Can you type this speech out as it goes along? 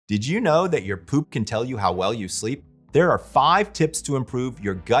Did you know that your poop can tell you how well you sleep? There are 5 tips to improve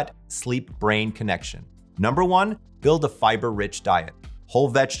your gut sleep-brain connection. Number 1, build a fiber-rich diet. Whole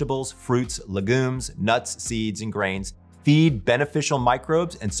vegetables, fruits, legumes, nuts, seeds, and grains feed beneficial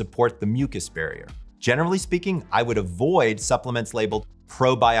microbes and support the mucus barrier. Generally speaking, I would avoid supplements labeled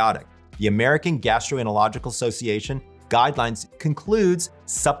probiotic. The American Gastroenterological Association guidelines concludes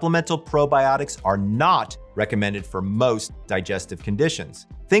supplemental probiotics are not recommended for most digestive conditions.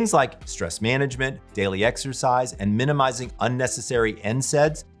 Things like stress management, daily exercise, and minimizing unnecessary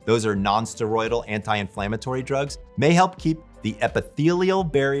NSAIDs, those are non-steroidal anti-inflammatory drugs, may help keep the epithelial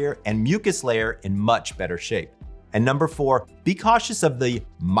barrier and mucus layer in much better shape. And number 4, be cautious of the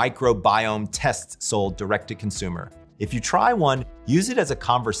microbiome tests sold direct to consumer. If you try one, use it as a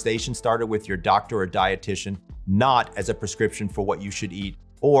conversation starter with your doctor or dietitian, not as a prescription for what you should eat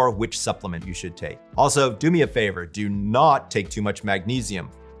or which supplement you should take. Also, do me a favor, do not take too much magnesium.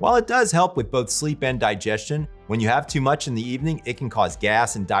 While it does help with both sleep and digestion, when you have too much in the evening, it can cause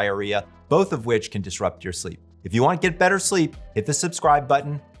gas and diarrhea, both of which can disrupt your sleep. If you want to get better sleep, hit the subscribe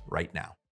button right now.